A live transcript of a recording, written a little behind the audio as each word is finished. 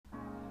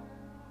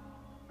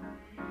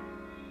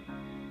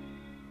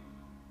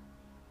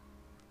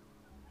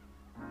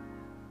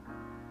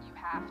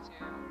to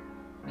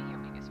be your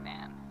biggest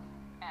fan.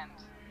 And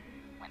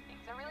when things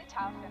are really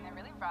tough and they're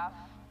really rough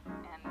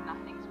and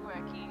nothing's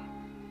working,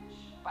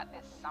 but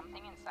there's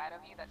something inside of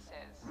you that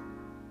says,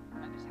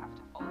 I just have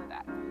to follow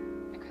that,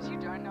 because you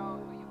don't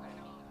know who you're going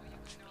to be.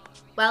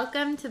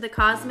 Welcome to the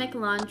Cosmic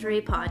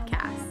Laundry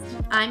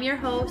Podcast. I'm your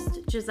host,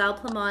 Giselle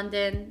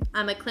Plamondon.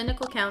 I'm a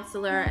clinical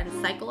counselor and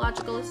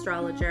psychological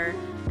astrologer,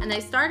 and I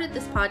started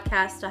this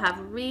podcast to have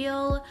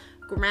real,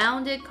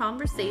 grounded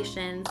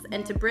conversations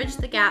and to bridge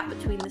the gap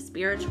between the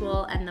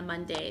spiritual and the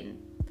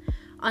mundane.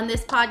 On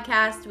this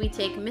podcast, we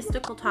take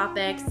mystical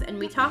topics and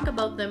we talk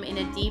about them in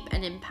a deep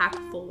and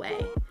impactful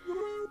way.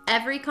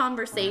 Every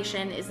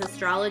conversation is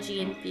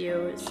astrology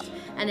infused,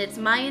 and it's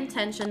my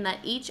intention that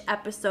each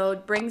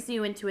episode brings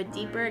you into a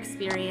deeper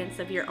experience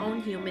of your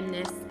own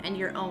humanness and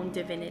your own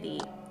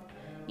divinity.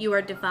 You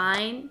are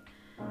divine,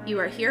 you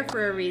are here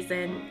for a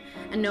reason,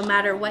 and no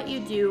matter what you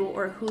do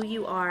or who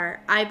you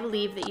are, I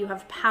believe that you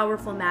have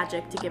powerful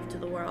magic to give to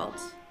the world.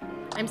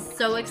 I'm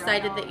so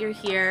excited that you're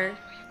here.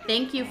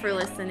 Thank you for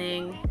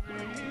listening.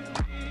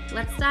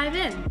 Let's dive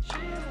in.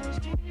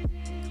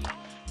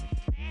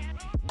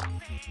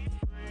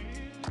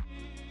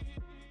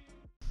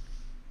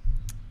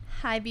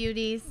 Hi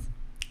beauties.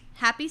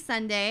 Happy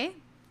Sunday.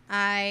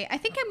 I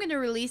think I'm going to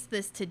release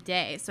this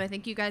today, so I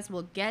think you guys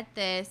will get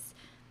this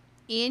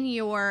in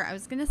your, I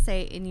was going to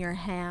say in your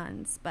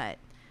hands, but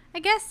I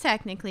guess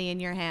technically in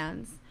your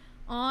hands,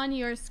 on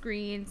your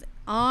screens,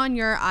 on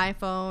your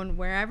iPhone,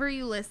 wherever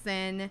you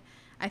listen.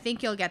 I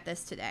think you'll get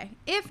this today.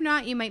 If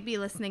not, you might be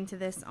listening to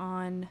this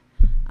on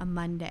a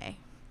Monday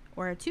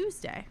or a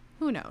Tuesday.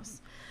 Who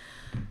knows?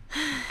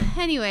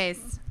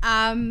 Anyways,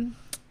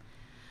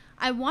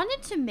 I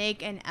wanted to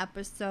make an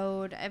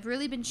episode. I've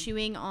really been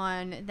chewing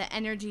on the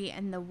energy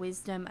and the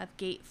wisdom of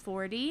Gate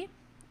 40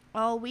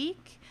 all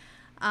week.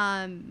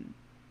 And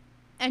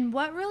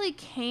what really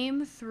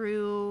came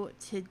through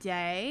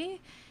today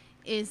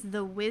is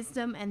the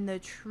wisdom and the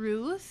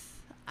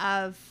truth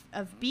of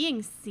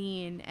being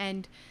seen,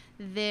 and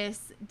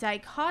this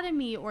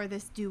dichotomy or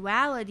this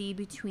duality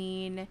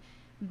between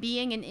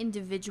being an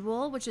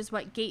individual, which is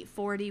what Gate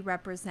 40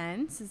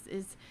 represents,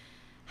 is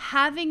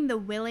having the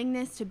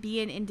willingness to be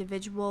an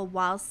individual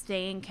while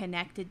staying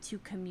connected to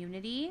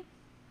community.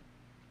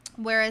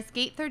 Whereas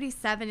Gate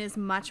 37 is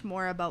much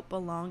more about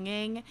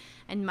belonging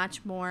and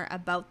much more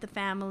about the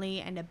family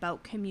and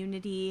about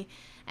community.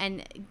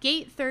 And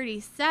Gate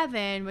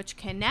 37, which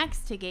connects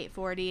to Gate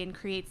 40 and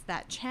creates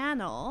that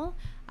channel,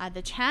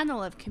 the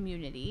channel of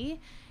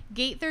community,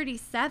 Gate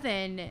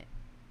 37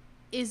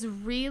 is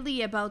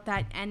really about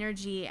that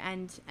energy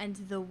and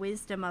the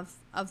wisdom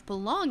of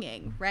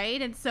belonging,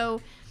 right? And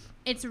so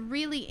it's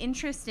really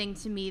interesting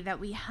to me that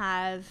we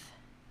have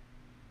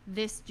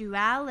this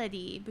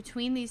duality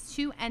between these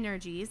two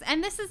energies.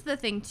 And this is the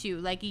thing too,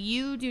 like,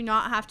 you do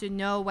not have to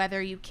know whether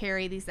you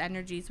carry these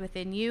energies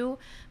within you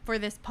for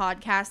this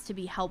podcast to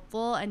be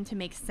helpful and to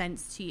make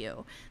sense to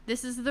you.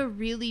 This is the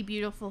really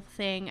beautiful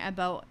thing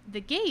about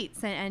the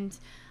gates and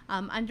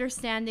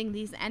understanding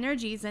these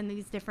energies and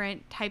these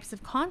different types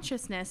of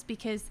consciousness,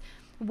 because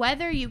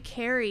whether you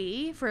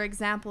carry, for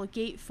example,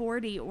 Gate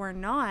 40 or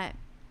not,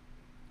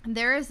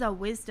 there is a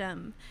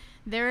wisdom,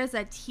 there is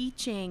a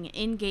teaching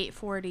in Gate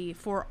 40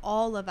 for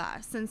all of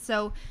us. And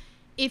so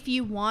if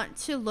you want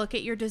to look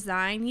at your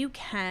design, you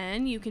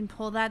can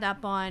pull that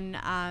up on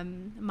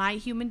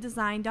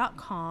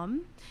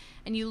myhumandesign.com,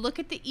 and you look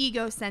at the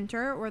ego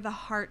center or the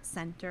heart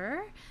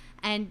center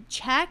and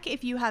check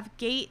if you have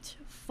Gate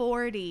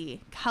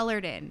 40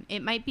 colored in.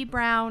 It might be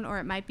brown or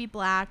it might be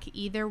black.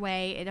 Either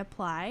way, it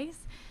applies.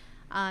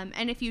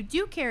 And if you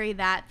do carry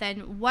that,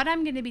 then what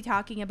I'm going to be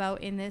talking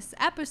about in this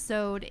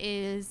episode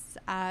is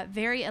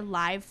very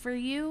alive for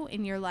you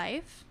in your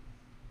life.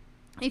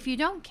 If you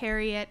don't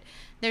carry it,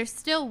 there's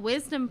still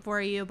wisdom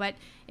for you, but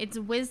it's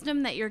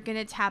wisdom that you're going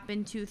to tap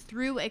into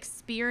through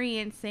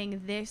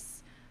experiencing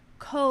this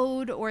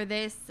code or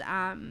this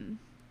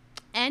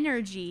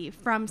energy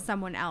from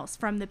someone else,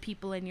 from the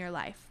people in your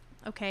life.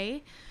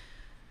 Okay?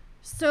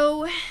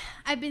 So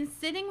I've been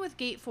sitting with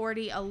Gate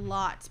 40 a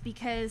lot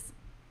because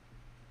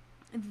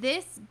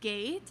this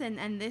gate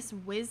and this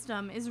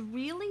wisdom is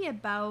really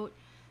about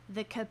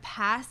the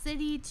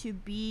capacity to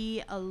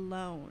be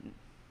alone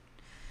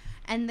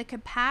and the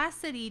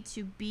capacity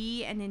to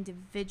be an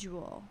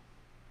individual.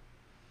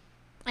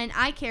 And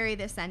I carry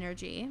this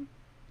energy,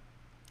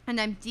 and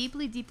I'm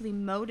deeply, deeply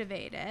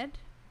motivated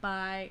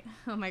by,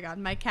 oh my God,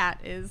 my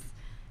cat is,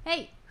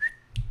 hey,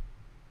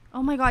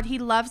 oh my God, he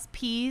loves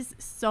peas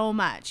so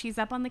much. He's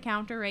up on the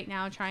counter right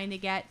now trying to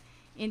get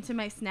into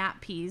my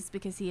snap peas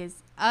because he is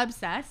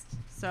obsessed.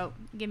 So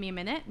give me a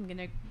minute. I'm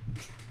gonna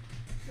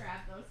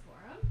grab those for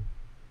him.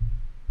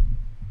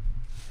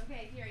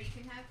 Okay, here, you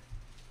can have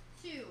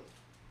 2.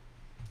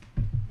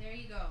 There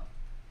you go.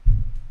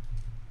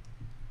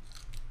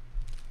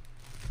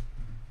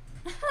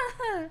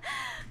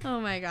 Oh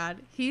my God.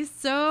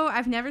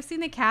 I've never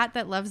seen a cat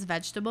that loves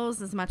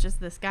vegetables as much as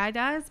this guy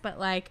does, but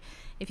like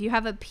if you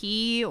have a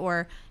pea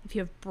or if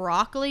you have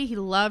broccoli, he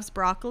loves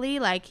broccoli.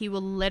 Like he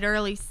will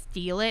literally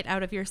steal it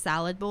out of your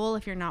salad bowl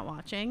if you're not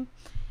watching.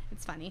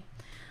 It's funny.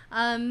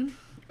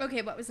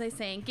 Okay, what was I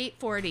saying? Gate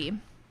 40.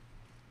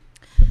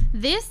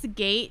 This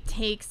gate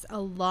takes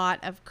a lot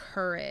of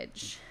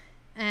courage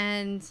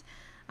and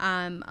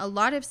a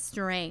lot of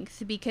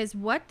strength, because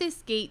what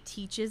this gate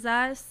teaches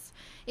us,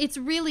 it's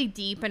really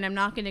deep, and I'm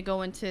not going to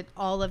go into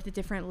all of the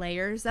different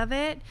layers of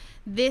it.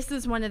 This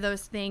is one of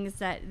those things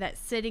that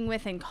sitting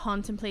with and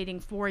contemplating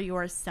for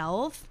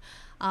yourself,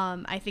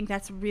 I think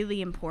that's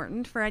really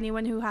important for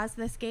anyone who has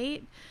this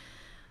gate.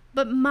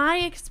 But my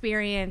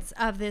experience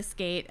of this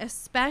gate,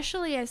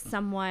 especially as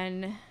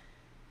someone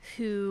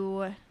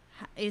who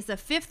is a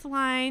fifth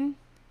line,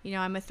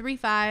 I'm a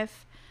 3-5.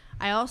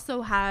 I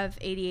also have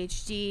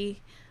ADHD.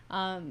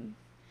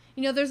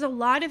 There's a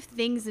lot of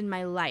things in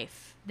my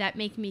life that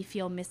make me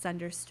feel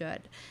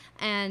misunderstood.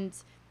 And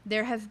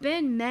there have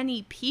been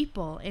many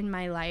people in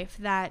my life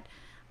that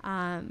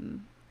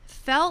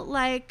felt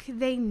like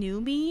they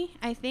knew me,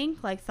 I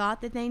think, like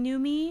thought that they knew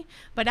me,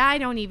 but I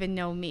don't even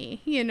know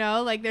me,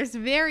 like there's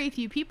very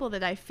few people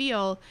that I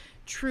feel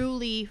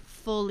truly,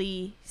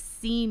 fully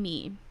see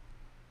me.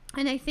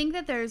 And I think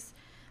that there's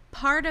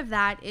part of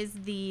that is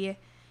the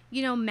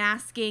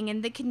masking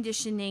and the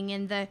conditioning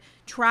and the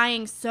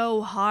trying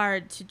so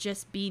hard to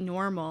just be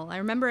normal. I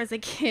remember as a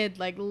kid,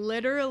 like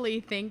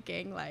literally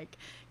thinking like,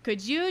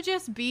 could you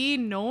just be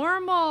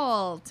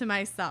normal, to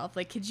myself?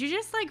 Like, could you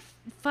just like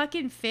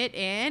fucking fit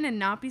in and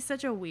not be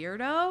such a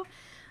weirdo?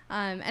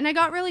 And I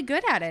got really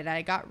good at it.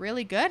 I got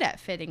really good at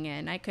fitting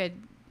in. I could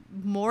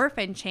morph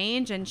and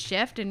change and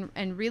shift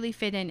and really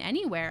fit in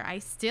anywhere. I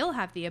still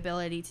have the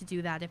ability to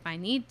do that if I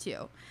need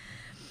to.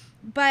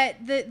 But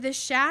the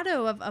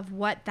shadow of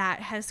what that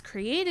has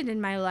created in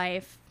my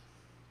life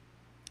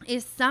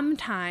is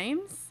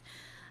sometimes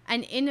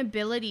an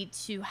inability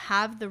to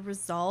have the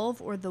resolve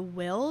or the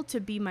will to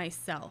be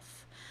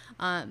myself,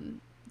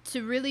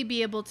 to really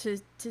be able to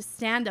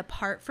stand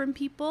apart from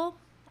people.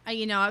 I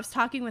was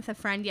talking with a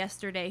friend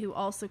yesterday who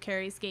also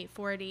carries gate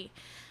 40,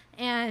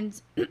 and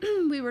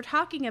we were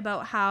talking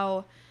about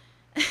how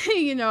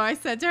I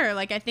said to her,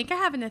 like, I think I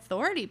have an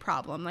authority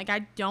problem. Like,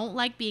 I don't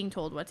like being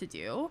told what to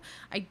do.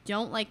 I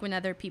don't like when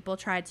other people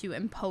try to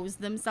impose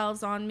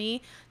themselves on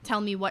me, tell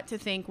me what to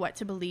think, what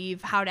to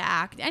believe, how to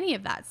act, any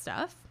of that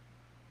stuff.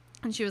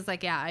 And she was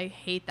like, yeah, I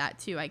hate that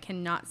too. I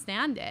cannot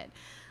stand it.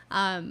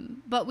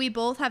 But we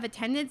both have a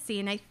tendency,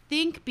 and I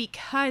think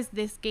because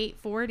this gate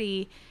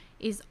 40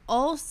 is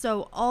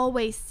also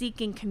always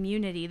seeking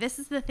community. This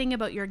is the thing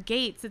about your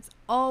gates. It's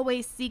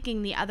always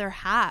seeking the other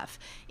half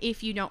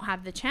if you don't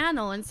have the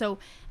channel. And so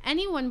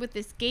anyone with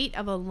this gate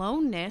of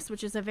aloneness,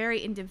 which is a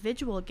very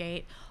individual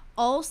gate,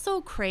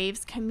 also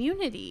craves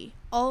community,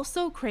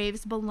 also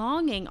craves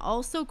belonging,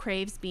 also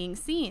craves being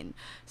seen.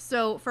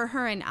 So for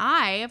her and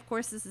I, of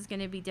course, this is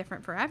going to be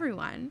different for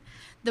everyone.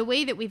 The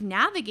way that we've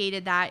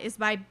navigated that is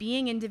by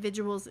being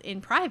individuals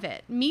in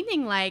private,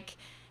 meaning like,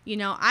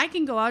 I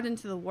can go out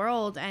into the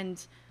world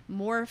and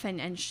morph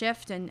and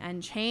shift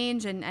and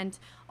change and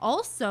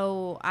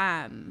also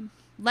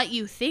let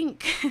you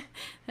think.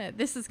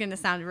 This is going to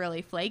sound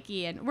really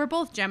flaky, and we're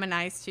both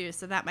Geminis too,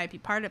 so that might be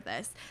part of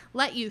this.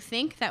 Let you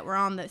think that we're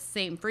on the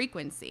same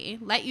frequency.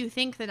 Let you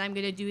think that I'm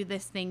going to do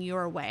this thing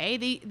your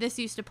way. This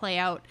used to play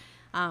out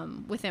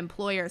with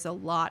employers a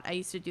lot. I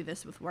used to do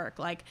this with work.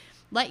 Like,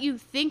 let you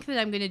think that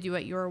I'm going to do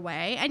it your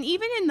way. And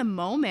even in the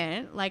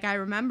moment, like I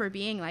remember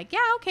being like, yeah,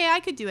 okay, I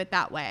could do it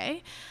that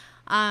way.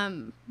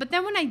 But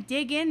then when I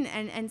dig in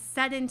and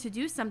set in to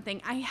do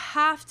something, I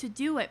have to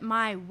do it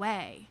my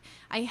way.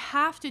 I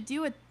have to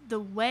do it the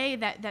way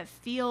that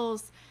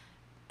feels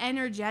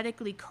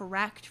energetically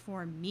correct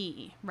for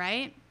me,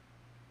 right?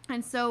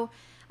 And so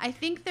I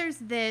think there's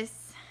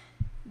this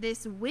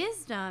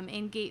wisdom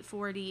in gate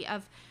 40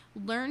 of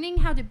learning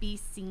how to be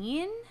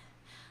seen,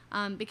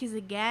 because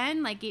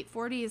again, like gate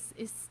 40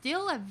 is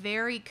still a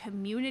very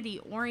community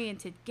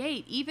oriented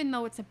gate, even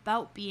though it's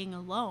about being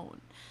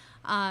alone.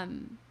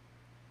 And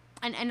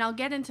I'll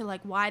get into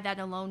like why that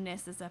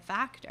aloneness is a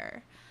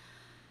factor.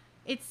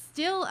 It's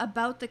still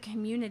about the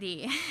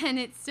community, and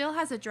it still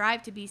has a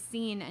drive to be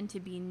seen and to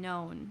be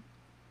known.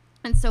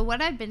 And so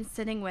what I've been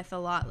sitting with a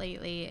lot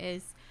lately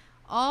is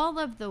all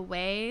of the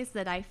ways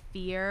that I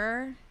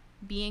fear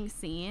being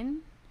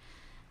seen,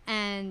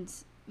 and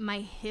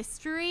my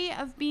history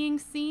of being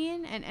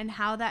seen, and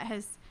how that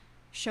has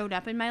showed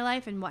up in my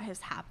life and what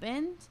has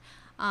happened.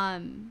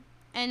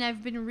 And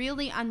I've been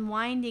really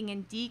unwinding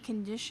and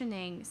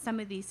deconditioning some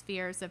of these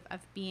fears of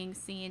being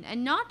seen,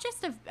 and not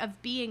just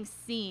of being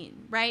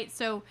seen, right?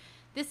 So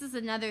this is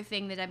another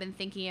thing that I've been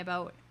thinking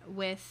about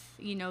with,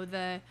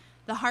 the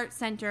heart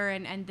center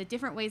and the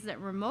different ways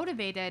that we're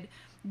motivated.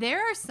 There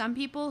are some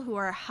people who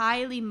are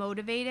highly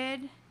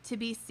motivated to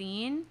be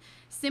seen,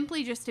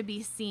 simply just to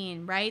be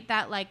seen, right?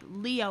 That like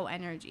Leo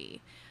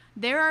energy.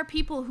 There are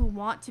people who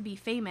want to be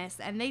famous,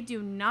 and they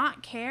do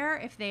not care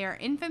if they are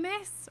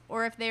infamous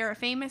or if they are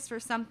famous for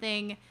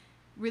something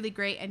really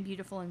great and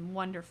beautiful and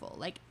wonderful.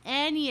 Like,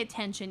 any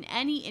attention,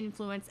 any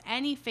influence,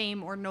 any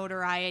fame or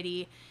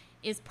notoriety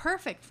is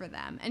perfect for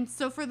them. And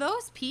so for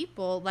those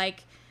people,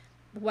 like,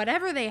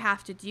 whatever they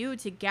have to do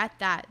to get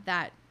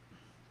that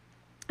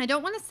I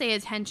don't want to say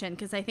attention,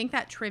 because I think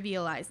that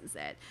trivializes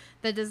it.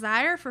 The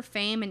desire for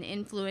fame and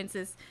influence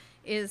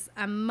is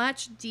a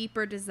much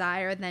deeper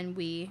desire than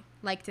we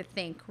like to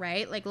think,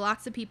 right? Like,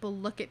 lots of people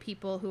look at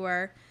people who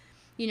are,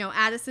 you know,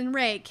 Addison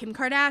Rae, Kim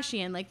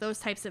Kardashian, like those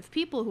types of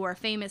people who are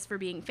famous for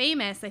being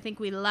famous. I think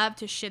we love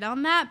to shit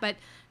on that, but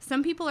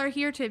some people are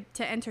here to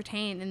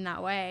entertain in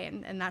that way,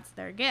 and that's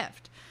their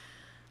gift.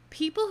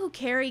 People who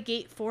carry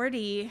Gate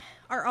 40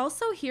 are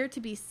also here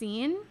to be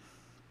seen,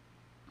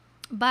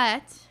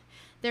 but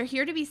they're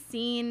here to be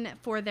seen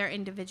for their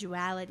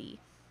individuality,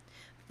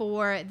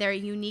 for their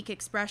unique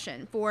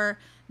expression, for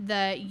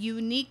the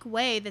unique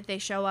way that they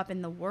show up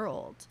in the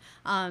world.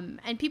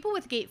 And people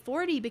with Gate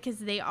 40, because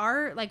they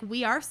are, like,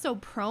 we are so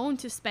prone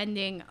to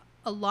spending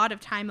a lot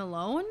of time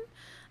alone,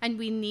 and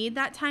we need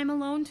that time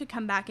alone to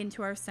come back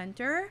into our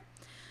center.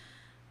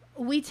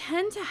 We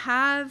tend to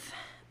have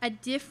a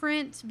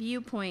different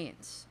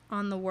viewpoint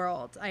on the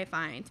world, I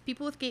find.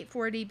 People with Gate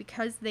 40,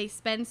 because they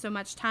spend so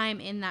much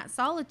time in that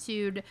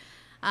solitude,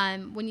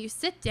 when you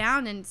sit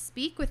down and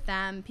speak with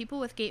them, people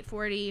with Gate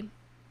 40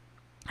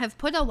 have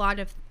put a lot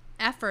of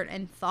effort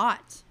and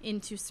thought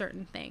into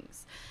certain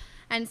things.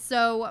 And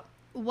so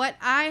what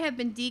I have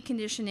been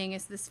deconditioning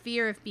is this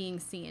fear of being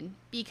seen,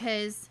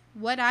 because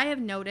what I have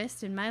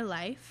noticed in my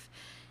life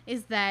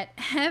is that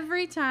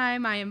every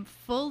time I am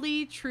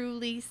fully,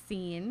 truly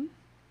seen,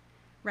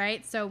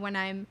 right? So when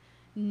I'm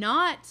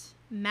not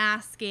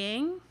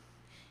masking,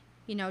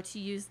 you know, to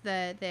use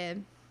the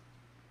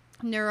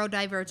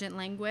neurodivergent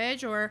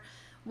language, or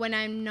when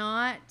I'm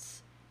not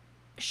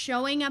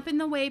showing up in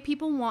the way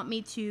people want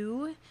me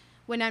to,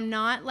 when I'm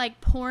not,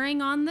 like,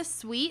 pouring on the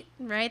sweet,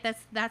 right?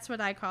 That's what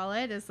I call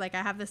it, is like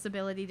I have this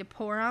ability to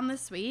pour on the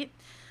sweet.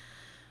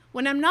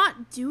 When I'm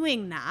not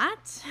doing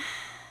that,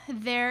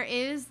 there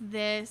is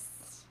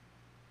this,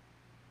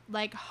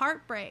 like,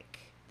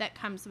 heartbreak that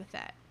comes with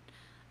it.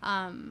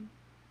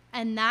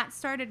 And that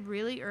started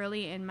really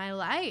early in my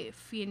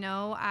life. You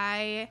know,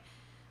 I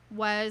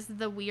was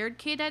the weird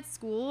kid at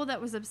school that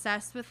was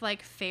obsessed with,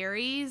 like,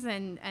 fairies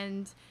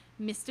and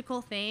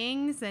mystical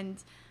things,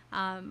 and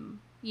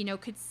you know,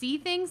 could see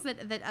things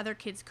that other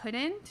kids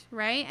couldn't,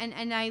 right?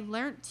 And I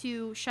learned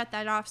to shut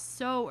that off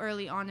so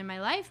early on in my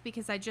life,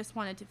 because I just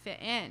wanted to fit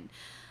in.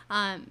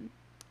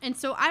 And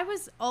so I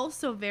was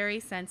also very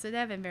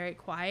sensitive and very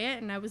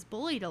quiet, and I was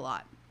bullied a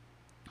lot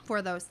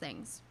for those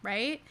things,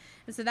 right?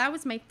 And so that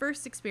was my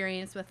first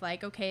experience with,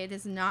 like, okay, it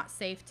is not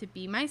safe to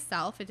be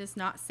myself. It is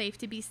not safe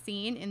to be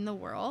seen in the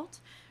world,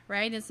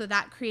 right? And so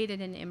that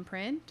created an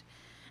imprint.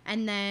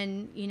 And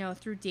then, you know,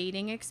 through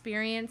dating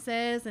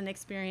experiences and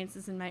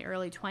experiences in my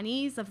early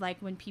 20s of, like,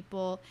 when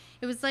people,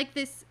 it was like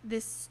this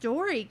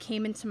story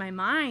came into my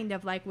mind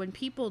of, like, when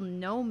people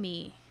know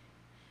me,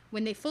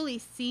 when they fully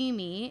see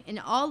me in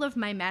all of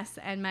my mess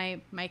and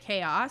my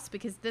chaos,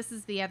 because this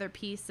is the other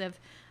piece of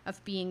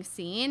being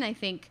seen. I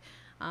think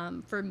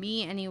for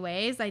me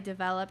anyways, I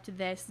developed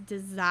this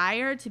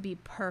desire to be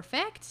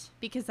perfect,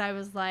 because I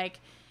was like,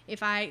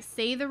 if I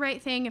say the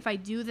right thing, if I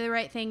do the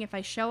right thing, if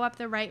I show up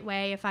the right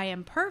way, if I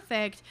am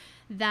perfect,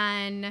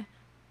 then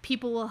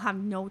people will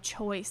have no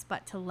choice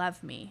but to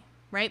love me,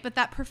 right? But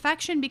that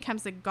perfection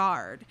becomes a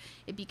guard.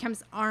 It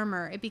becomes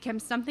armor. It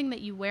becomes something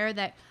that you wear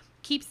that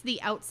keeps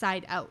the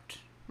outside out,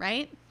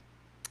 right?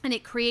 And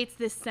it creates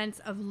this sense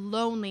of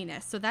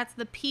loneliness. So that's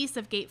the piece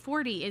of Gate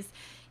 40, is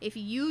if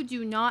you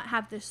do not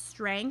have the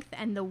strength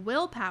and the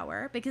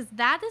willpower, because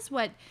that is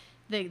what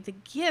the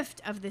gift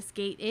of this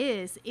gate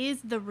is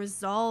the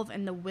resolve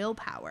and the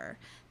willpower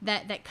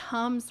that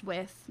comes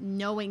with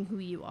knowing who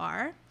you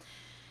are.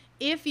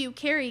 If you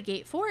carry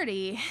Gate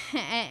 40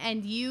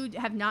 and you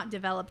have not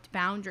developed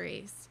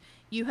boundaries,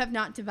 you have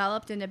not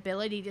developed an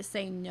ability to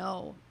say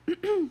no,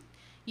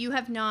 you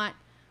have not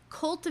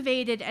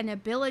cultivated an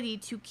ability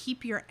to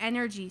keep your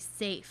energy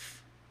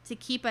safe, to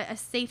keep a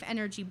safe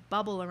energy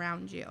bubble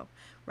around you,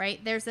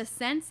 right? There's a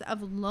sense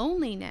of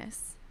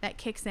loneliness that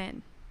kicks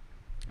in,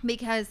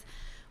 because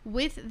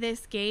with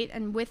this gate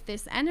and with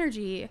this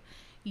energy,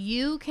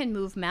 you can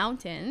move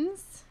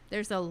mountains.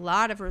 There's a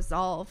lot of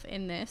resolve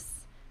in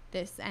this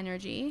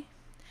energy.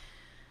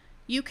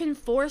 You can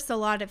force a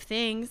lot of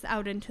things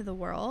out into the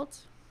world,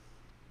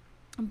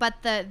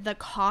 but the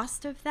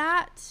cost of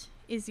that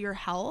is your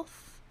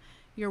health,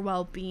 your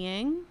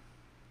well-being,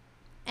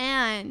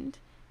 and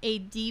a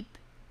deep,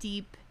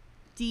 deep,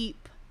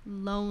 deep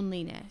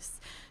loneliness.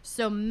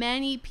 So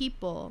many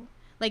people,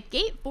 like,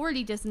 Gate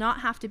 40 does not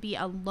have to be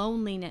a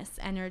loneliness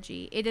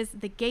energy. It is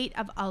the gate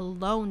of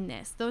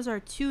aloneness. Those are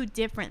two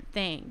different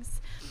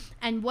things.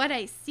 And what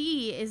I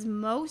see is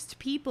most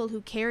people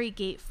who carry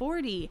Gate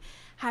 40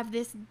 have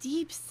this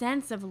deep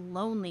sense of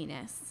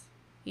loneliness,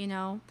 you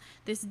know,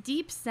 this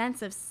deep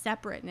sense of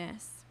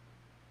separateness.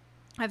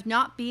 of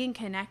not being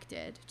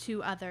connected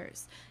to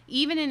others,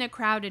 even in a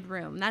crowded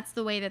room. That's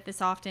the way that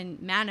this often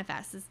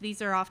manifests. Is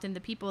these are often the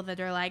people that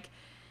are like,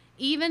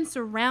 even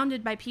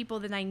surrounded by people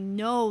that I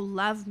know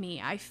love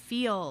me, I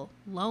feel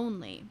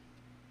lonely.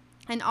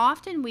 And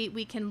often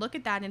we can look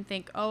at that and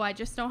think, oh, I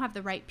just don't have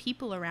the right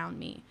people around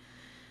me.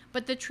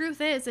 But the truth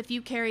is, if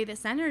you carry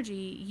this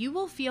energy, you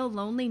will feel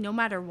lonely no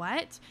matter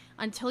what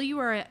until you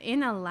are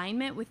in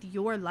alignment with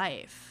your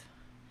life,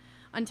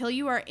 until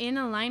you are in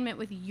alignment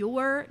with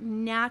your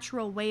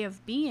natural way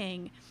of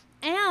being,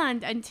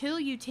 and until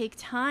you take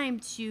time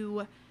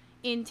to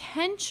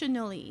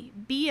intentionally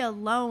be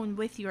alone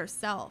with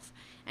yourself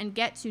and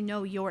get to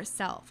know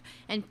yourself.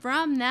 And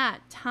from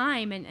that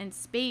time and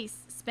space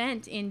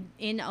spent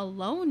in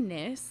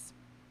aloneness,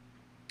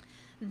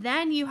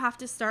 then you have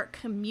to start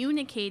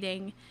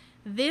communicating,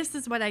 this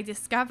is what I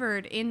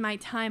discovered in my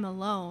time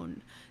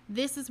alone.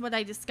 This is what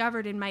I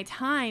discovered in my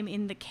time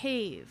in the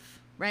cave,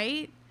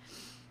 right?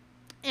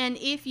 And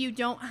if you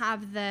don't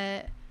have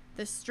the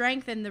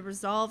strength and the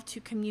resolve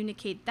to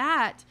communicate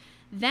that,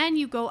 then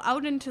you go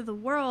out into the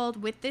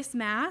world with this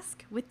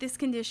mask, with this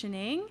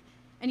conditioning,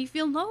 and you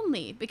feel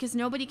lonely because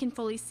nobody can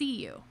fully see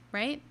you,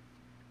 right?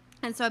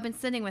 And so I've been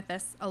sitting with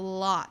this a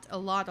lot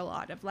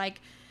of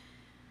like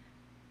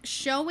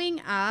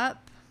showing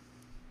up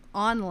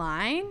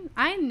online.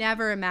 I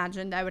never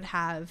imagined I would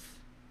have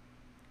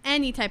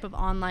any type of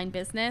online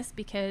business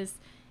because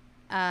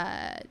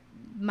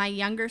my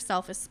younger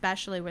self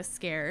especially was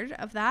scared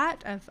of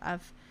that,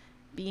 of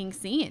being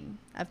seen,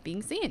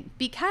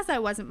 because I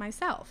wasn't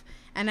myself.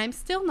 And I'm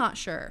still not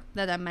sure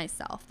that I'm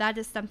myself. That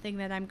is something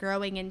that I'm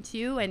growing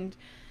into, and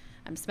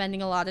I'm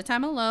spending a lot of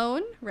time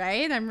alone,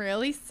 right? I'm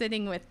really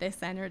sitting with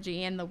this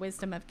energy and the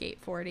wisdom of Gate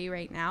 40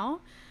 right now.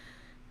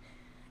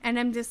 And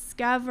I'm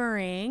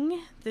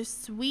discovering the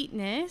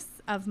sweetness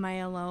of my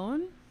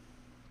alone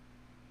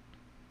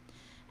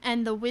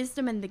and the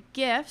wisdom and the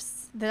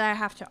gifts that I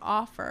have to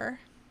offer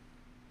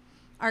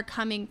are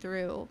coming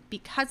through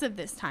because of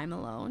this time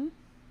alone.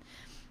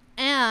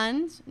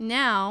 And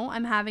now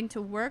I'm having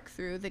to work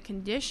through the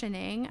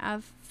conditioning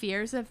of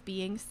fears of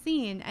being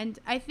seen. And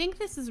I think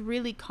this is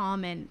really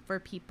common for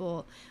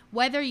people,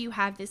 whether you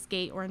have this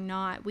gate or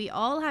not. We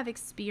all have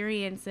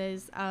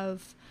experiences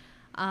of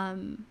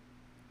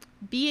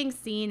being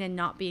seen and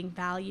not being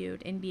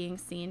valued in being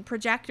seen.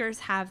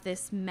 Projectors have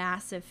this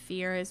massive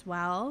fear as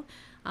well.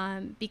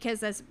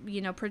 Because as you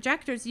know,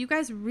 projectors, you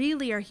guys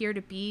really are here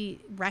to be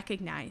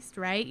recognized,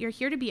 right? You're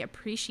here to be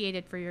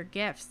appreciated for your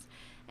gifts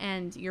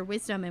and your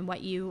wisdom and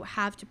what you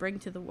have to bring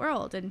to the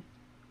world. And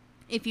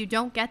if you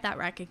don't get that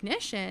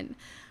recognition,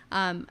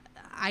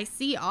 I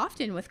see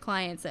often with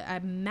clients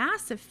a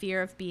massive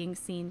fear of being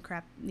seen,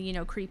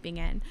 creeping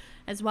in,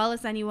 as well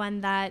as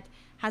anyone that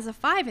has a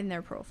 5 in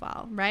their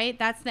profile, right?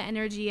 That's the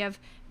energy of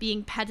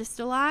being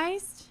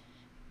pedestalized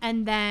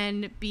and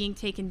then being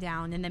taken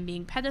down, and then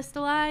being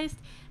pedestalized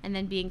and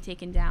then being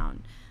taken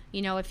down.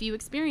 You know, if you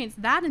experience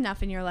that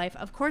enough in your life,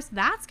 of course,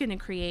 that's going to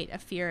create a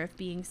fear of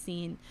being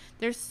seen.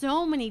 There's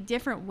so many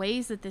different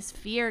ways that this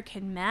fear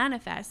can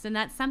manifest. And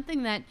that's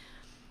something that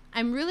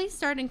I'm really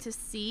starting to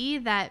see,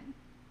 that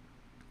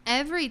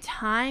every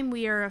time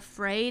we are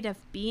afraid of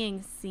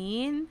being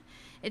seen,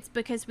 it's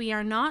because we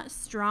are not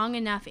strong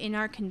enough in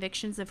our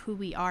convictions of who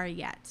we are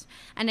yet.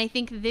 And I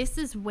think this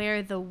is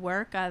where the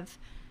work of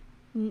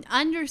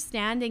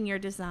understanding your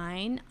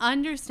design,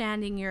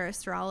 understanding your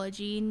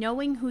astrology,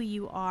 knowing who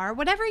you are,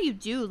 whatever you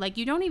do, like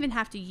you don't even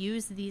have to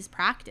use these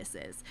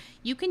practices.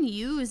 You can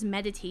use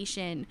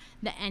meditation,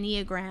 the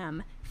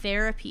Enneagram,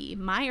 therapy,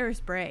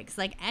 Myers-Briggs,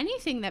 like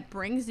anything that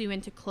brings you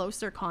into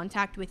closer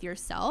contact with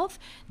yourself.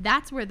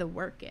 That's where the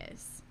work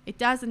is. It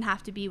doesn't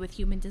have to be with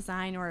human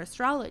design or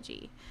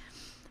astrology.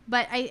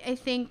 But I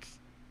think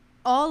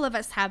all of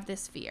us have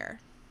this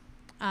fear.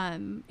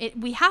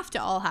 We have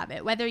to all have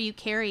it, whether you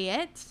carry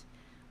it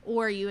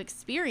or you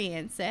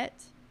experience it.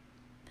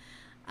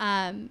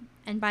 And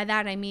by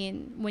that, I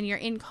mean, when you're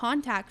in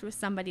contact with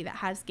somebody that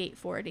has Gate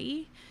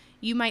 40,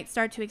 you might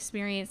start to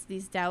experience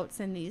these doubts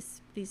and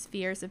these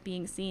fears of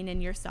being seen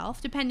in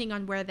yourself, depending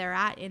on where they're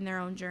at in their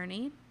own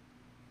journey.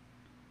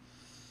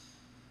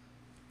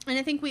 And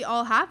I think we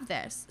all have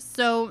this.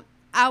 So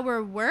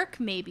our work,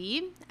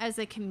 maybe, as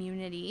a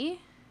community,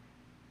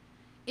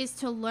 is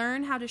to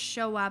learn how to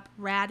show up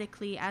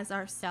radically as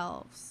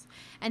ourselves.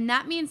 And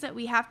that means that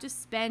we have to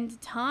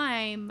spend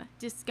time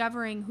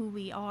discovering who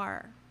we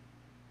are.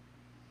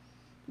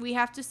 We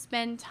have to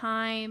spend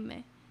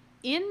time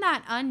in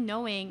that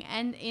unknowing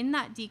and in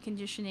that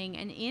deconditioning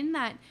and in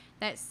that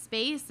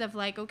space of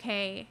like,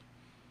 okay,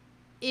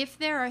 if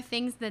there are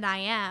things that I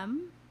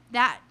am,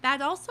 that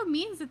also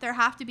means that there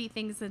have to be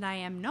things that I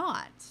am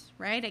not,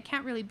 right? I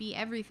can't really be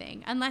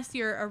everything unless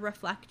you're a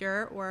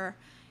reflector or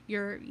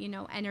you're,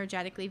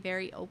 energetically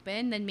very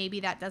open, then maybe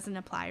that doesn't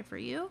apply for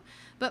you.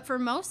 But for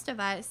most of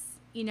us,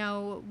 we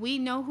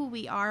know who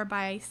we are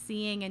by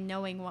seeing and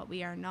knowing what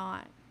we are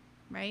not,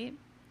 right?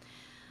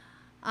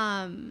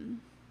 And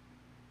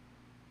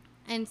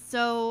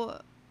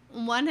so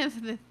one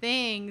of the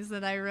things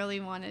that I really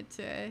wanted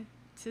to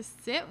to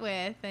sit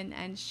with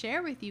and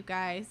share with you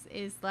guys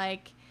is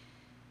like,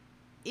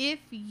 if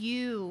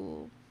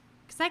you,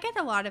 because I get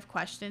a lot of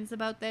questions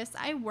about this.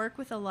 I work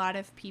with a lot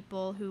of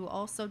people who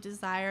also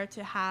desire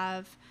to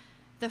have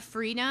the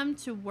freedom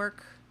to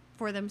work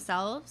for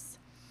themselves.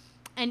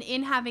 And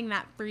in having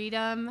that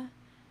freedom,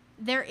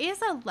 there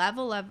is a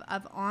level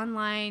of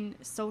online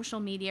social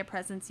media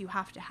presence you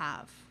have to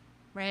have,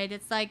 right?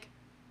 It's like,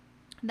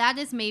 that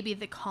is maybe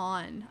the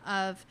con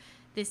of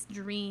this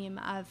dream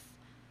of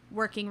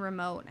working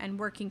remote and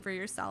working for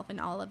yourself and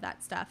all of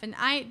that stuff. And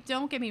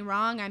don't get me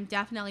wrong, I'm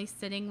definitely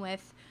sitting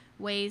with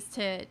ways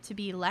to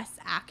be less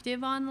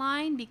active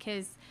online,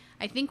 because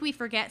I think we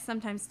forget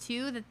sometimes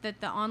too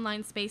that the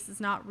online space is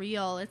not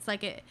real. It's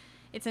like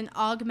it's an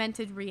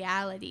augmented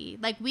reality.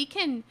 Like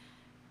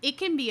it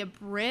can be a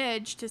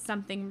bridge to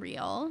something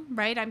real,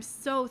 right? I'm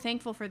so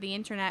thankful for the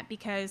internet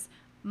because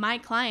my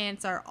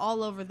clients are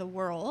all over the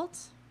world,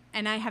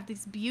 and I have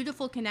these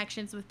beautiful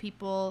connections with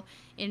people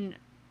in,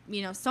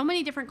 so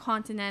many different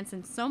continents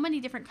and so many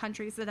different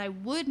countries that I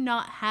would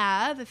not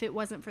have if it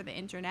wasn't for the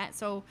internet.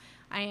 So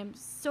I am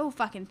so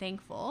fucking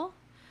thankful.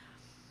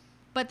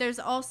 But there's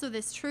also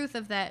this truth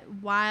of that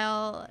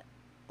while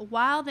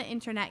the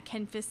internet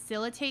can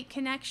facilitate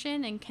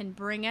connection and can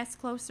bring us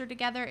closer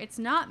together, it's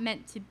not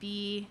meant to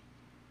be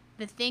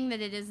the thing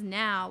that it is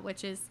now,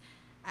 which is,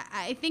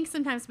 I think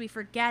sometimes we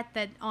forget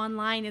that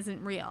online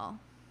isn't real,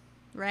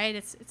 right?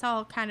 It's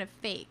all kind of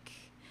fake.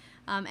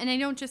 And I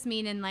don't just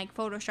mean in like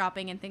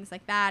photoshopping and things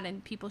like that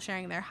and people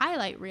sharing their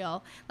highlight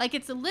reel. Like,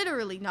 it's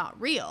literally not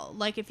real.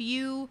 Like, if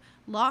you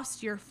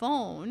lost your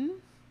phone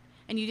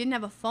and you didn't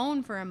have a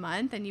phone for a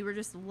month and you were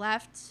just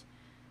left,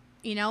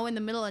 in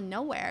the middle of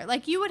nowhere,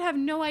 like, you would have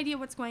no idea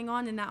what's going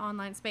on in that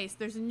online space.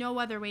 There's no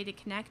other way to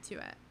connect to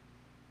it,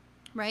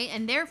 right?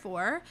 And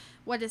therefore,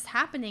 what is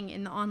happening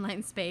in the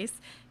online space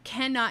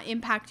cannot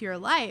impact your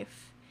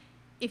life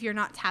if you're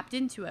not tapped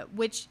into it,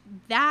 which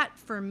that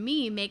for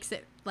me makes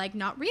it like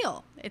not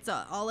real. It's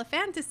all a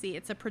fantasy.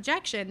 It's a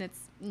projection.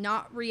 It's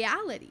not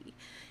reality.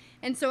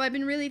 And so I've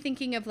been really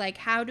thinking of like,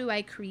 how do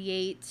I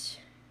create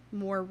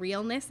more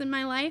realness in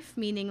my life?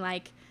 Meaning,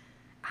 like,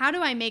 how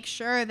do I make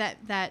sure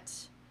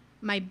that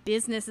my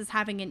business is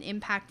having an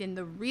impact in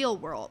the real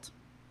world?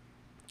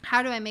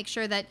 How do I make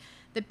sure that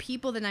the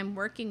people that I'm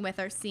working with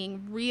are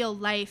seeing real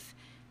life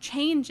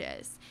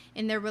changes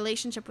in their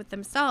relationship with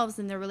themselves,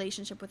 in their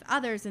relationship with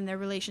others, in their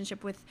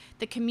relationship with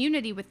the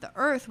community, with the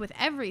earth, with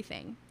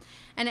everything?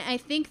 And I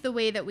think the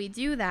way that we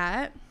do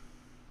that,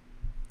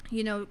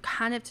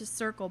 kind of to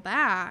circle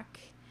back,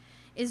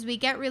 is we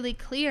get really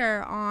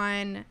clear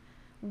on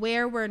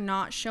where we're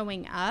not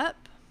showing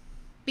up,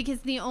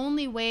 because the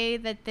only way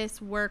that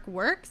this work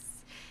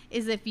works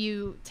is if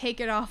you take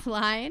it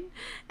offline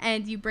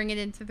and you bring it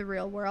into the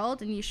real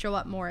world and you show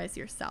up more as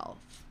yourself.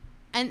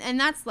 And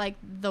that's like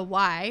the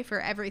why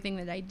for everything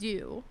that I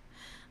do.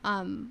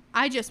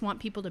 I just want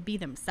people to be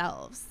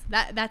themselves.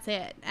 That's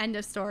it. End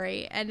of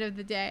story. End of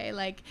the day.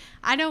 Like,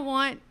 I don't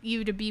want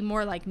you to be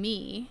more like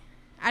me.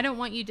 I don't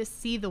want you to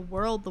see the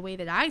world the way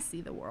that I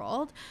see the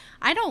world.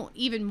 I don't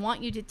even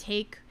want you to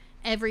take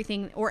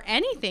everything or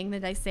anything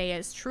that I say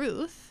as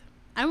truth.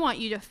 I want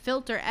you to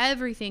filter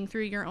everything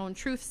through your own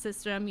truth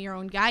system, your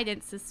own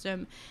guidance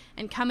system,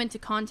 and come into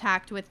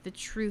contact with the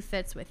truth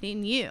that's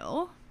within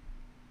you.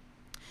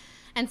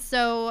 And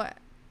so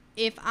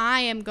if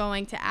I am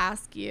going to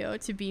ask you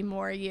to be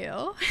more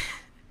you,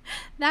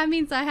 that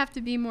means I have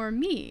to be more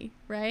me,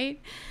 right?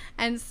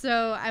 And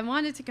so I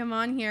wanted to come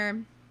on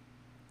here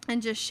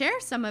and just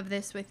share some of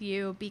this with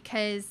you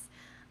because,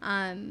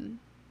 I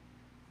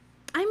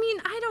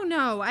don't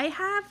know.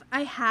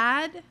 I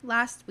had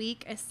last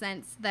week a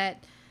sense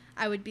that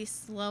I would be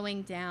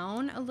slowing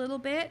down a little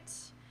bit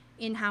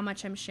in how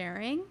much I'm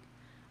sharing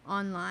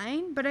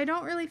online, but I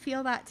don't really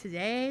feel that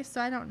today,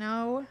 so I don't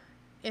know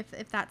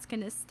if that's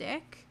going to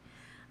stick.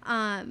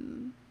 But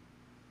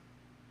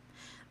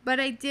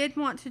I did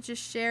want to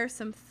just share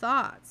some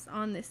thoughts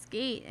on this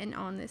gate and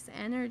on this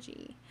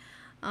energy.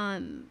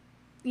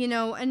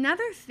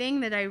 Another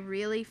thing that I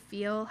really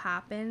feel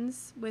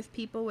happens with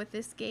people with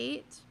this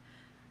gate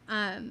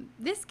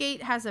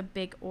has a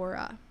big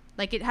aura.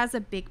 Like, it has a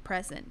big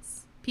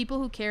presence.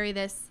 People who carry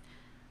this,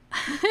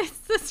 it's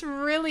this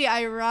really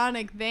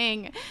ironic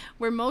thing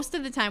where most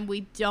of the time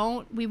we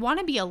want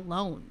to be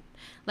alone.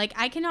 Like,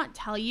 I cannot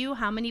tell you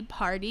how many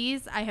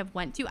parties I have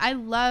went to. I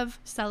love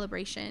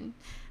celebration.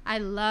 I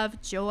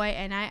love joy,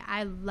 and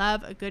I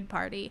love a good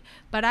party.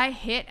 But I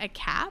hit a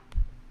cap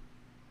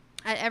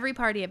at every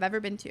party I've ever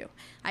been to.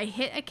 I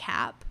hit a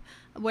cap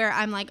where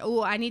I'm like,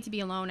 oh, I need to be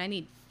alone. I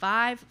need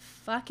 5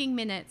 fucking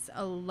minutes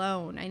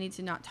alone. I need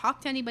to not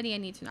talk to anybody. I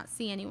need to not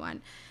see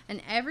anyone.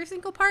 And every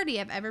single party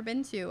I've ever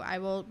been to, I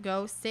will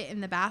go sit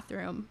in the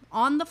bathroom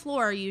on the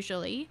floor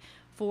usually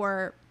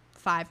for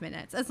 5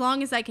 minutes, as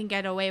long as I can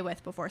get away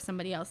with before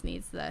somebody else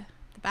needs the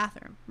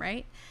bathroom,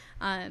 right?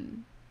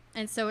 And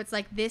so it's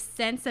like this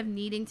sense of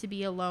needing to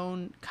be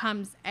alone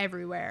comes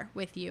everywhere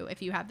with you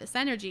if you have this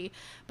energy.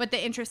 But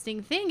the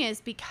interesting thing is,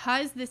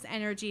 because this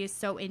energy is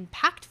so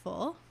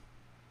impactful,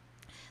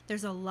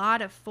 There's a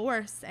lot of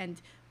force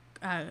and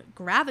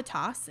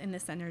gravitas in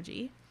this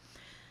energy.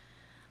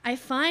 I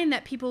find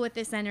that people with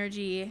this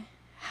energy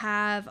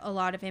have a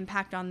lot of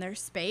impact on their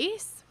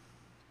space,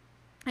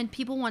 and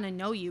people want to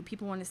know you.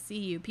 People want to see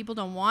you. People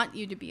don't want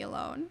you to be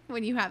alone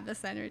when you have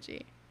this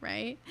energy,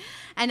 right?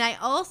 And I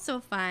also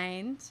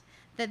find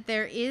that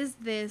there is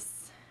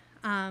this,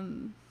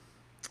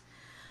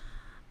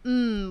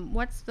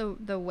 what's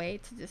the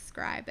way to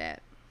describe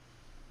it?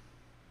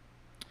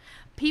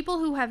 People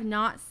who have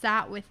not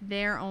sat with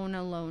their own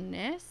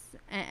aloneness,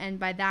 and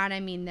by that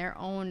I mean their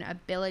own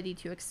ability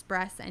to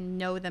express and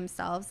know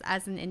themselves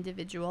as an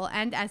individual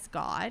and as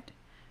God,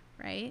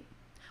 right?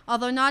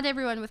 Although not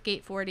everyone with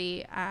Gate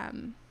 40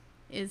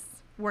 is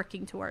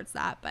working towards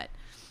that, but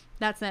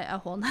that's a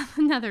whole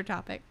another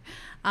topic.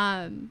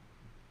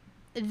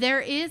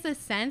 There is a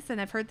sense, and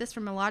I've heard this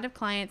from a lot of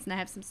clients, and I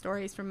have some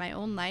stories from my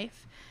own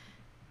life.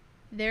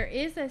 There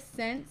is a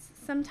sense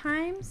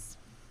sometimes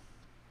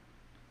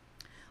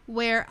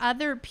where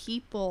other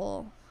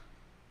people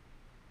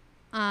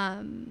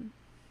don't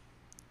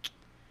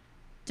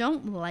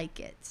like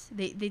it.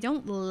 They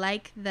don't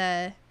like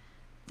the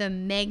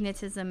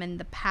magnetism and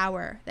the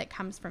power that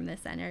comes from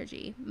this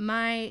energy.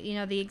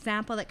 The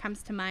example that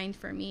comes to mind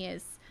for me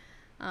is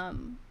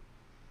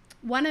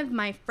one of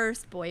my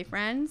first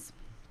boyfriends.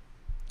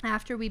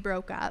 After we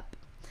broke up,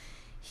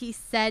 he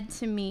said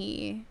to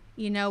me,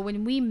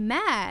 when we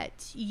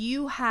met,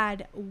 you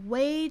had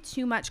way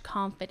too much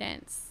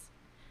confidence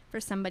for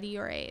somebody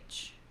your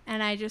age.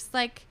 And I just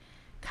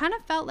kind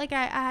of felt like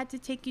I had to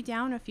take you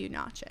down a few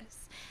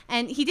notches.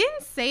 And he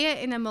didn't say it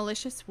in a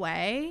malicious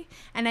way.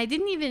 And I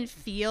didn't even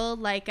feel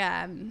like,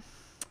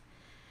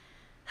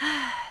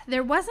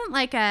 there wasn't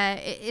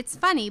it's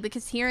funny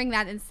because hearing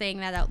that and saying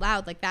that out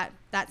loud,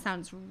 that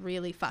sounds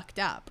really fucked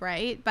up.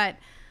 Right. But,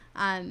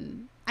 I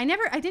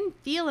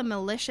didn't feel a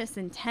malicious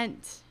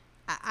intent.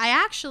 I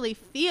actually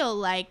feel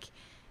like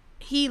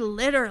he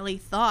literally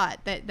thought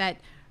that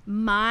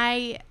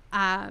my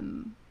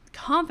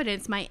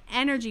confidence, my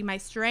energy, my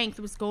strength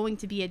was going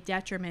to be a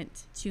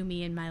detriment to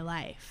me in my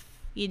life.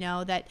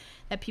 That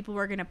people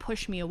were going to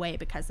push me away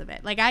because of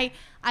it.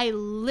 I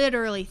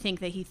literally think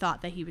that he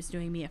thought that he was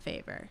doing me a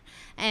favor.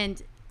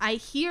 And I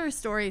hear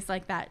stories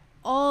like that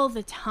all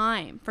the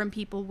time from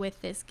people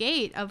with this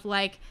gate of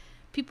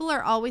people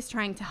are always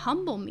trying to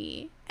humble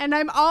me. And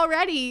I'm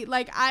already,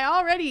 I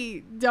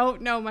already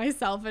don't know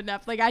myself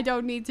enough. I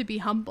don't need to be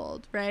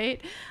humbled,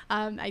 right?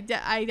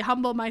 I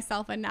humble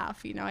myself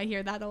enough. I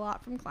hear that a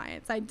lot from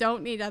clients. I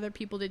don't need other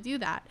people to do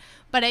that.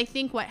 But I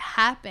think what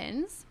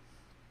happens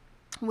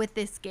with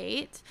this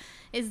gate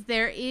is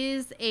there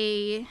is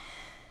a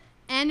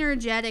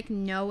energetic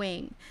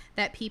knowing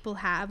that people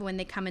have when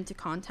they come into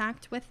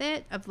contact with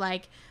it of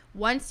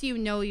once you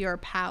know your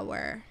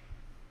power,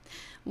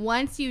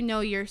 once you know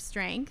your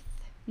strength,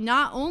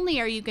 not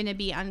only are you going to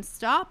be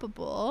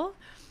unstoppable,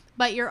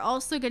 but you're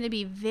also going to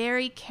be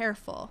very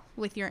careful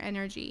with your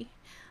energy.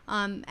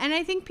 And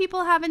I think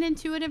people have an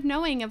intuitive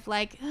knowing of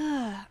we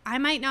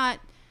might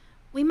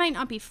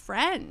not be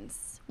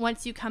friends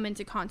once you come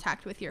into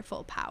contact with your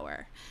full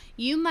power.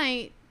 You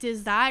might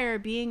desire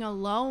being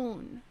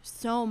alone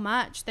so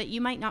much that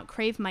you might not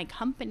crave my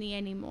company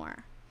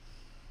anymore.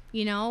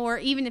 Or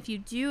even if you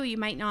do, you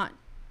might not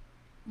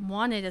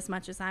want it as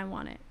much as I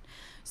want it.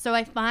 So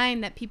I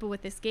find that people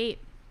with this gate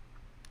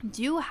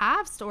do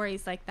have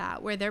stories like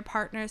that where their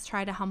partners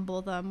try to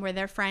humble them, where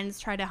their friends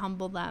try to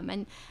humble them.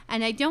 And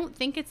I don't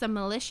think it's a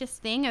malicious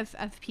thing of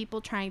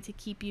people trying to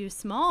keep you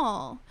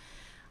small.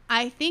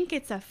 I think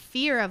it's a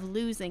fear of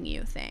losing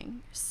you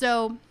thing.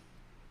 So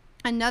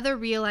another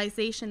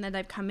realization that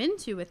I've come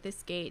into with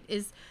this gate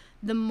is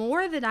the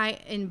more that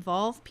I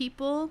involve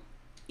people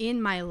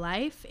in my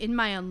life, in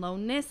my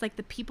aloneness,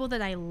 the people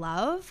that I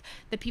love,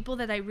 the people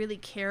that I really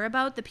care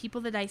about, the people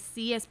that I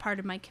see as part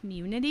of my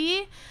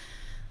community,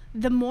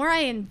 the more I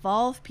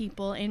involve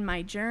people in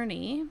my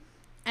journey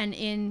and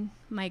in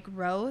my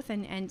growth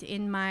and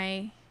in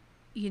my,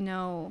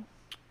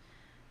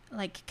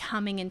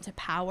 coming into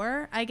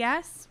power, I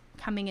guess,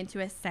 coming into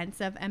a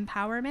sense of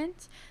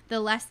empowerment, the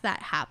less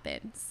that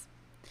happens.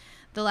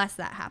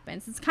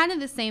 It's kind of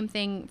the same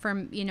thing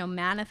from,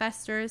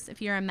 manifestors.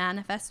 If you're a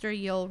manifestor,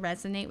 you'll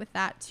resonate with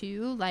that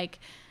too.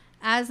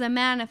 As a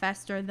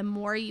manifestor, the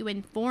more you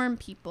inform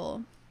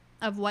people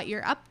of what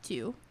you're up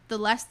to, the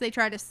less they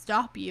try to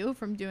stop you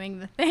from doing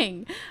the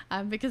thing,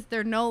 because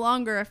they're no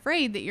longer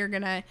afraid that you're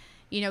going to,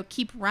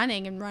 keep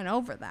running and run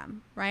over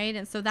them. Right.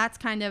 And so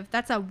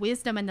that's a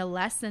wisdom and a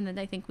lesson that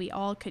I think we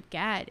all could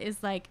get is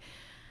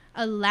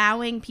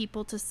allowing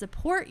people to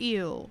support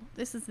you.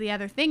 This is the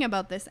other thing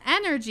about this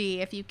energy.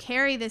 If you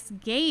carry this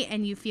gate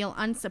and you feel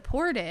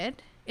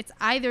unsupported, it's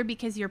either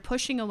because you're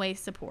pushing away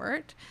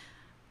support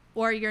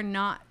or you're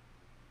not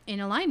in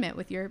alignment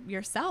with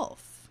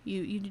yourself.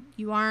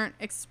 You aren't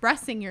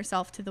expressing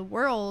yourself to the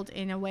world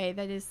in a way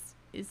that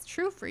is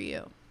true for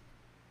you,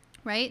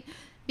 right?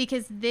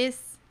 Because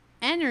this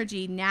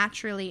energy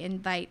naturally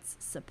invites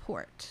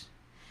support.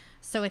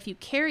 So if you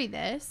carry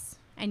this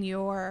and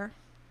you're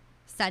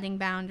setting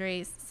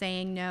boundaries,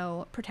 saying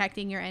no,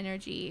 protecting your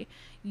energy,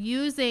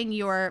 using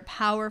your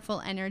powerful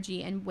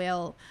energy and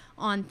will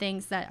on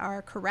things that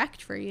are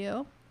correct for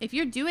you. If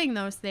you're doing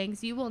those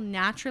things, you will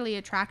naturally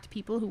attract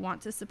people who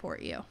want to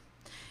support you.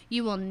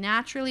 You will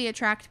naturally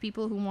attract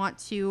people who want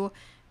to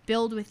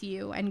build with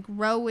you and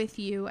grow with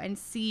you and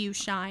see you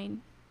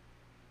shine.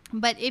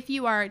 But if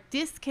you are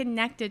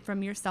disconnected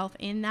from yourself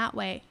in that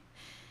way,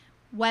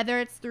 whether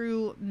it's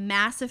through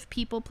massive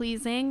people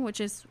pleasing, which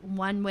is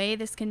one way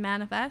this can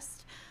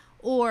manifest,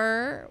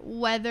 or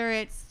whether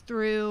it's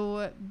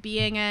through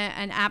being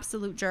an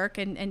absolute jerk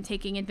and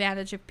taking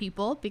advantage of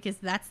people, because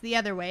that's the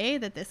other way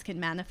that this can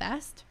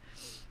manifest.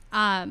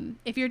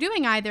 If you're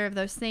doing either of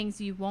those things,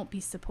 you won't be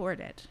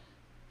supported.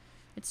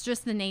 It's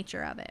just the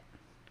nature of it,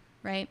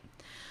 right?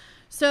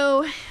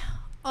 So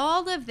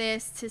all of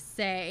this to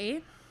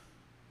say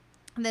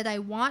that I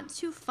want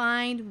to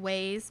find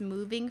ways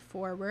moving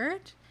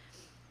forward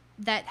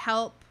that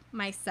help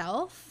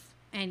myself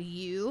and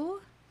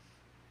you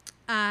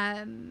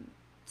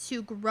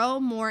to grow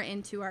more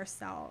into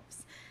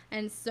ourselves.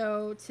 And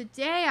so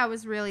today I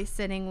was really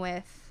sitting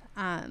with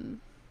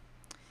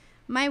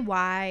my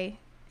why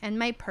and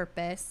my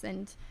purpose.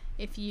 And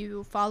if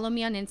you follow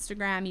me on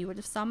Instagram, you would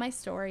have saw my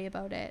story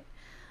about it.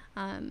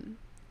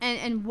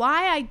 And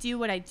why I do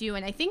what I do.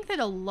 And I think that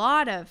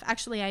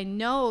I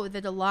know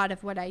that a lot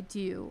of what I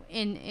do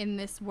in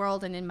this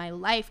world and in my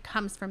life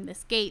comes from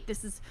this gate.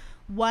 This is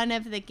one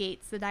of the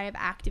gates that I have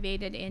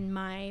activated in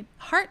my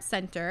heart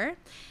center.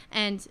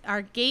 And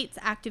our gates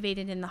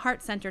activated in the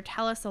heart center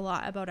tell us a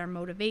lot about our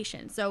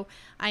motivation. So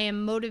I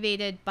am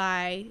motivated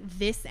by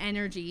this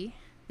energy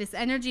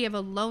of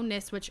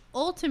aloneness, which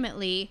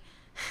ultimately,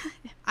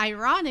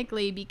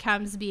 ironically,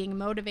 becomes being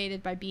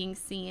motivated by being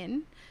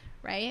seen,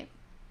 right?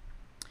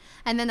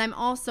 And then I'm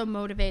also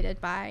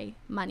motivated by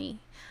money.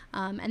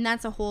 And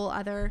that's a whole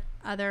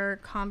other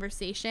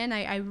conversation.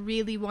 I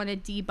really want to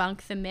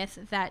debunk the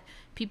myth that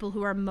people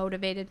who are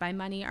motivated by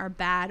money are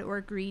bad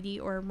or greedy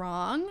or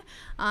wrong.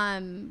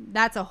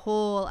 That's a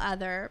whole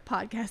other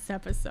podcast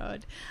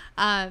episode.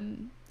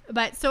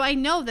 But so I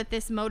know that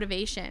this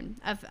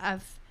motivation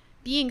of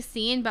being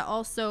seen, but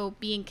also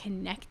being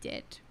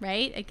connected,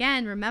 right?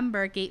 Again,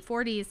 remember, gate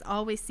 40 is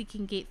always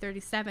seeking gate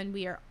 37.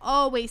 We are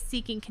always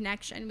seeking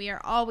connection. We are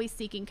always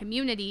seeking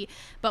community,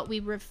 but we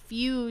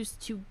refuse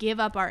to give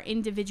up our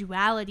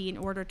individuality in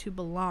order to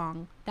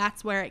belong.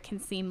 That's where it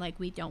can seem like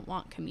we don't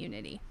want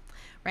community,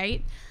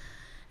 right?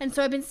 And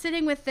so I've been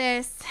sitting with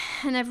this,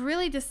 and I've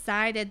really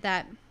decided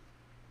that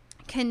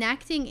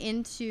connecting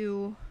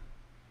into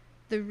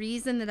the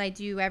reason that I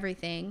do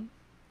everything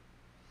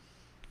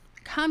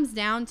comes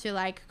down to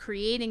like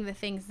creating the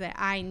things that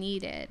I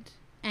needed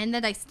and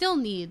that I still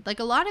need. Like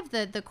a lot of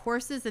the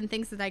courses and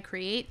things that I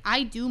create,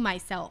 I do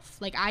myself.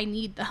 Like I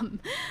need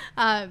them.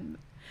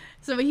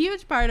 So a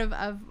huge part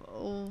of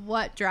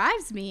what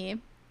drives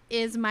me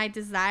is my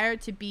desire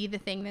to be the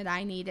thing that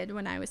I needed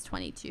when I was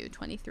 22,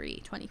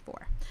 23,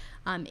 24,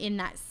 in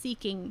that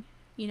seeking,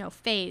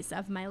 phase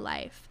of my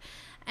life.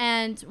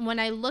 And when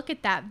I look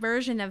at that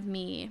version of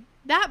me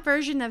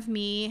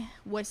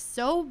was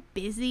so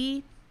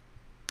busy.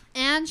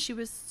 And she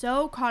was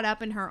so caught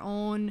up in her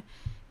own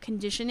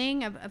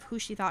conditioning of who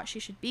she thought she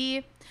should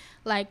be.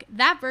 Like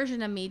that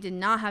version of me did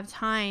not have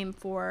time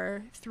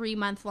for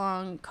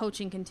 3-month-long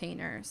coaching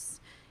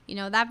containers.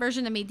 That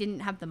version of me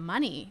didn't have the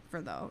money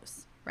for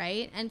those,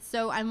 right? And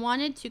so I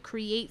wanted to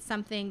create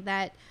something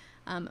that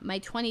my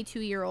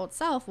 22-year-old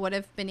self would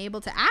have been able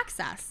to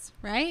access,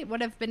 right?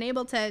 Would have been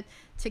able to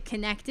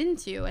connect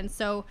into. And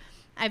so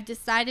I've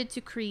decided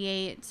to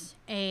create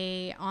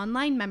a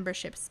online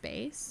membership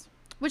space,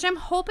 which I'm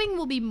hoping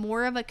will be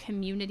more of a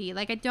community.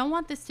 Like, I don't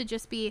want this to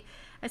just be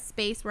a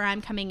space where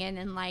I'm coming in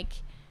and like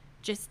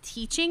just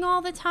teaching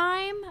all the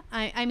time.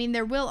 I mean,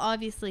 there will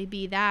obviously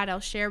be that.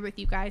 I'll share with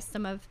you guys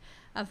some of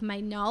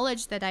my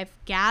knowledge that I've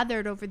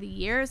gathered over the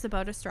years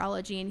about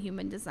astrology and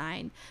human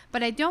design.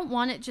 But I don't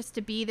want it just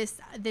to be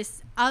this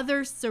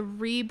other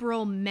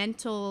cerebral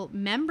mental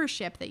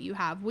membership that you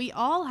have. We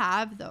all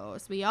have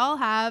those. We all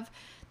have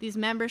these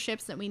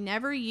memberships that we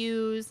never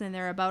use, and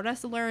they're about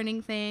us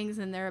learning things,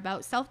 and they're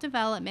about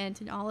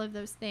self-development and all of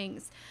those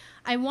things.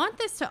 I want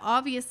this to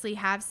obviously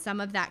have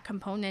some of that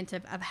component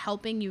of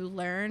helping you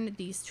learn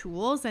these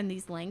tools and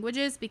these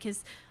languages,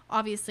 because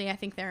obviously I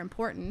think they're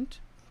important.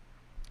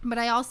 But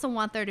I also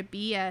want there to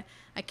be a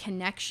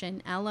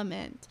connection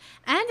element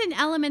and an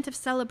element of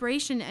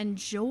celebration and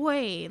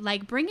joy,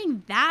 like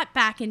bringing that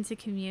back into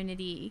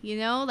community.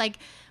 Like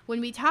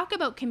when we talk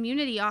about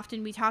community,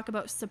 often we talk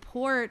about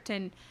support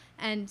and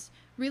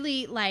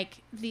really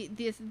like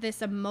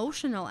this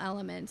emotional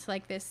element,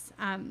 like this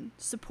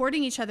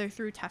supporting each other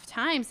through tough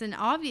times. And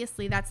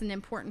obviously that's an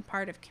important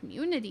part of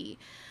community.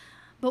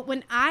 But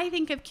when I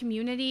think of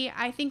community,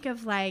 I think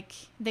of like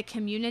the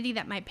community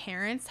that my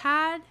parents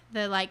had,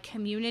 the like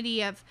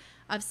community of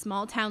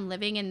small town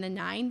living in the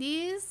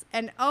 90s.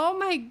 And oh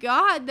my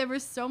God, there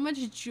was so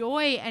much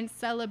joy and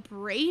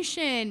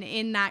celebration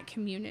in that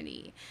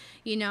community.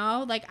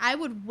 Like I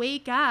would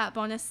wake up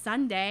on a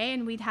Sunday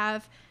and we'd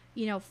have,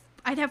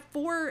 I'd have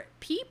 4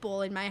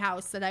 people in my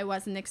house that I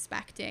wasn't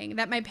expecting,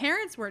 that my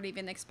parents weren't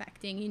even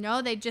expecting, you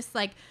know? They'd just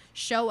like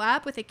show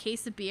up with a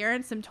case of beer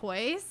and some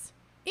toys,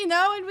 you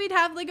know, and we'd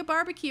have like a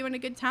barbecue and a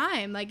good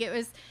time. Like, it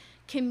was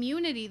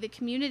community. The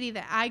community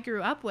that I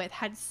grew up with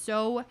had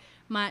so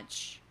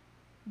much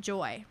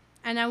joy.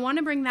 And I want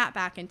to bring that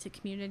back into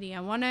community.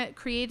 I want to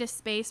create a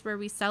space where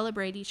we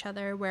celebrate each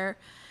other, where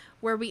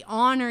we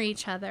honor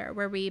each other,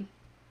 where we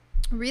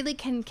really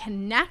can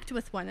connect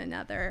with one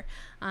another,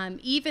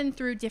 even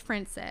through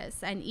differences,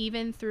 and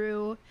even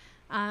through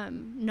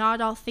not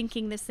all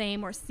thinking the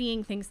same or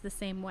seeing things the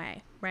same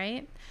way,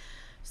 right?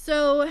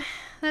 So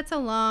that's a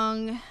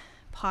long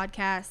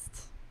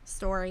podcast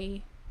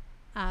story,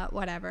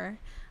 whatever,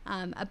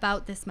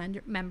 about this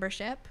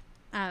membership,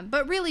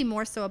 but really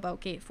more so about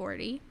Gate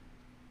 40.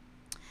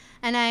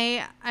 And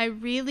I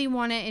really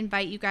want to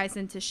invite you guys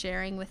into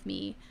sharing with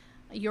me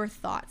your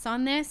thoughts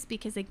on this,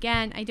 because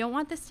again, I don't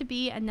want this to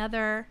be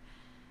another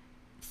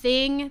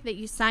thing that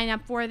you sign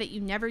up for, that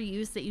you never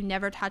use, that you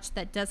never touch,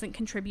 that doesn't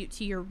contribute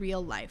to your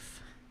real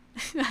life.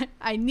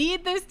 I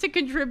need this to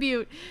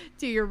contribute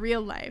to your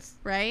real life,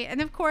 right?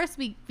 And of course,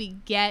 we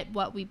get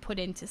what we put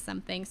into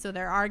something. So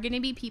there are going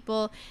to be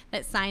people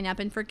that sign up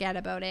and forget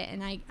about it,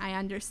 and I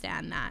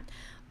understand that.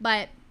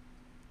 But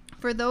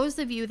for those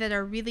of you that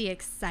are really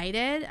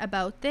excited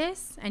about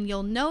this, and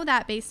you'll know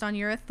that based on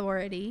your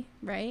authority,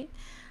 right?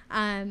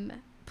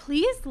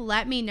 Please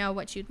let me know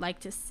what you'd like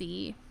to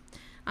see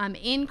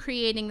in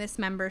creating this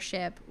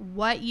membership,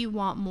 what you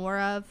want more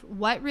of,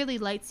 what really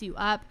lights you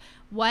up,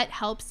 what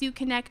helps you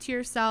connect to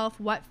yourself,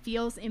 what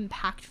feels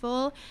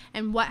impactful,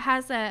 and what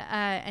has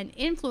an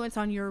influence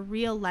on your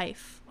real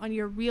life, on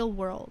your real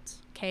world.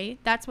 Okay,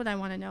 that's what I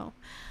want to know.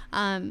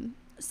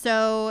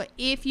 So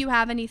if you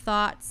have any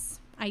thoughts,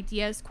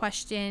 ideas,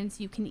 questions,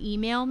 you can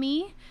email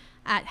me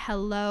at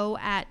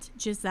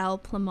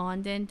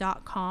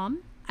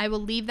hello@giselleplamondon.com. I will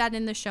leave that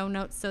in the show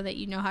notes so that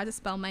you know how to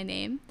spell my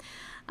name.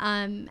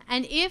 And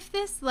if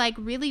this like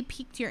really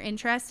piqued your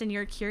interest and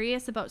you're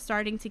curious about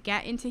starting to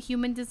get into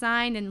human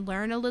design and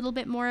learn a little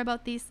bit more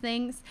about these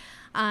things,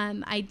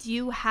 I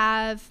do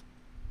have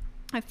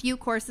a few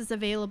courses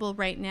available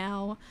right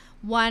now.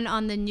 One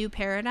on the new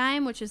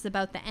paradigm, which is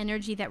about the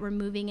energy that we're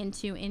moving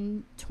into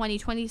in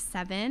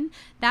 2027.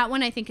 That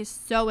one I think is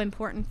so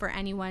important for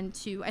anyone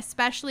to,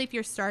 especially if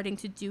you're starting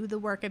to do the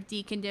work of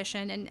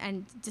decondition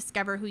and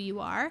discover who you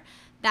are.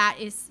 That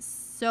is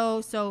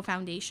so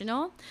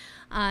foundational.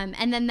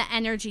 And then the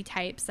energy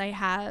types. I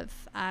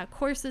have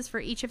courses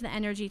for each of the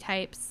energy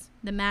types: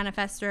 the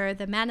manifestor,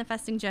 the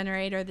manifesting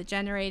generator, the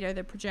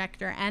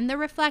projector, and the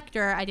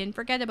reflector. I didn't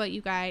forget about you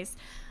guys.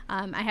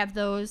 I have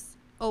those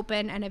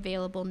open and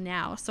available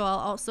now. So I'll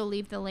also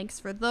leave the links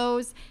for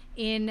those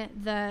in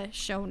the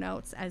show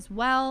notes as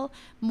well.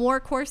 More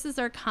courses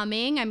are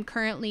coming. I'm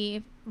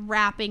currently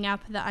wrapping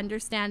up the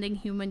Understanding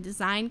Human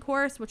Design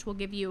course, which will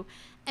give you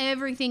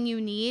everything you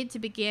need to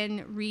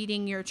begin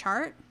reading your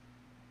chart.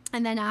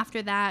 And then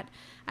after that,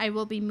 I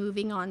will be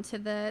moving on to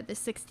the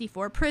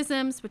 64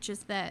 prisms, which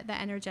is the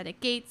energetic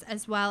gates,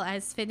 as well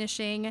as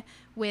finishing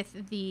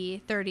with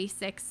the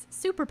 36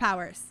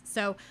 superpowers.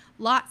 So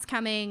lots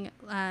coming,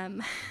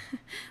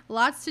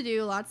 lots to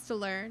do, lots to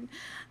learn.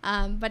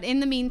 But in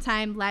the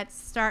meantime, let's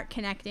start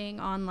connecting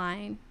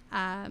online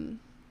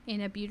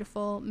in a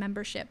beautiful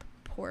membership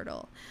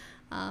portal.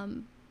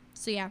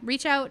 So yeah,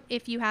 reach out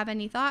if you have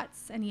any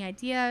thoughts, any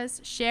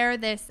ideas. Share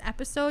this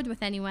episode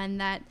with anyone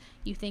that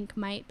you think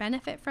might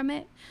benefit from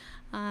it.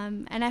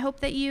 And I hope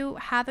that you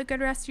have a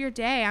good rest of your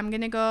day. I'm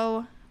going to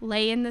go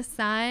lay in the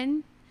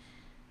sun,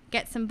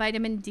 get some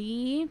vitamin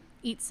D,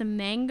 eat some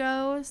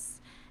mangoes,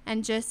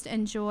 and just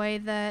enjoy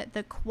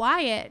the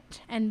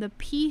quiet and the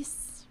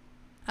peace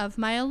of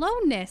my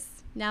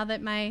aloneness. Now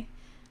that my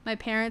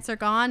parents are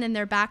gone and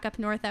they're back up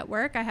north at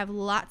work, I have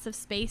lots of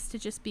space to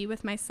just be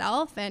with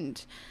myself,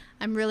 and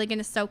I'm really going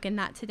to soak in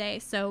that today.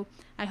 So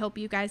I hope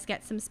you guys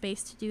get some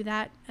space to do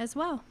that as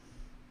well.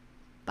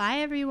 Bye,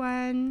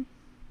 everyone.